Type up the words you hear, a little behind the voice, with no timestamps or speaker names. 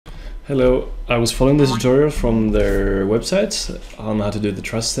Hello, I was following this tutorial from their website on how to do the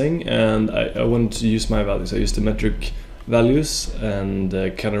truss thing, and I wanted to use my values. I used the metric values and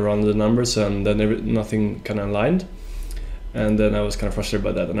kind of run the numbers, and then nothing kind of aligned. And then I was kind of frustrated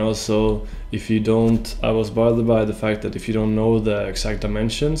by that. And also, I was bothered by the fact that if you don't know the exact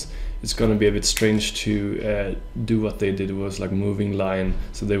dimensions, it's going to be a bit strange to do what they did. It was like moving line.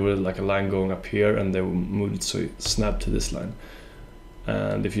 So they were like a line going up here, and they moved it so it snapped to this line.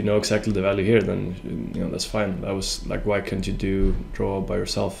 And if you know exactly the value here, then that's fine. I was like, why can't you draw by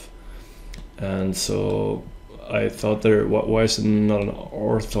yourself? And so I thought, why is it not an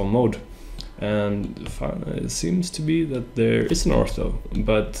ortho mode? And it seems to be that there is an ortho,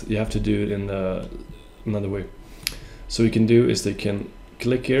 but you have to do it in another way. So you can do is they can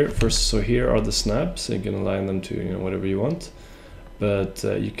click here first. So here are the snaps, and you can align them to whatever you want. But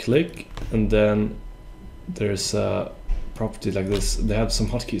you click, and then there's a property like this. They have some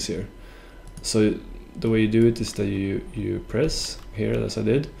hotkeys here. So the way you do it is that you press here, as I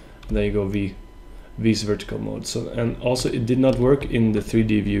did, and then you go V. V is vertical mode. So, and also it did not work in the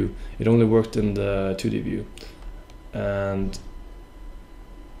 3D view. It only worked in the 2D view. And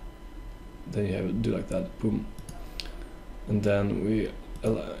then you have to do like that, boom. And then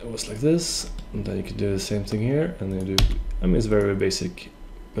it was like this, and then you could do the same thing here, and then you do. I mean, it's very, very basic,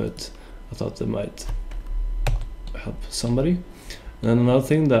 but I thought that might help somebody. And then another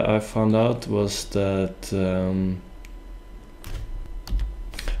thing that I found out was that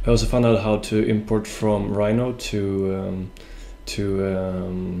I also found out how to import from Rhino to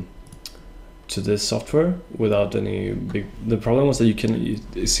this software without any big. The problem was that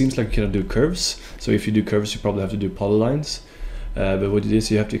it seems like you cannot do curves. So if you do curves, you probably have to do polylines. But what it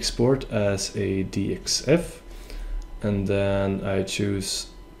is, you have to export as a DXF, and then I choose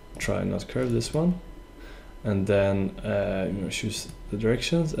try not curve this one, and then choose the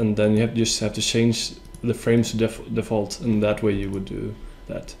directions, and then you just have to change the frames to default, and that way you would do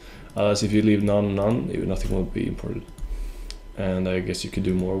that. Otherwise, if you leave none, nothing will be imported. And I guess you could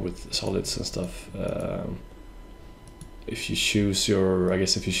do more with solids and stuff. If you choose your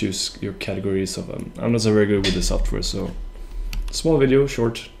categories of I'm not so very good with the software, so small video,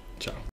 short. Ciao.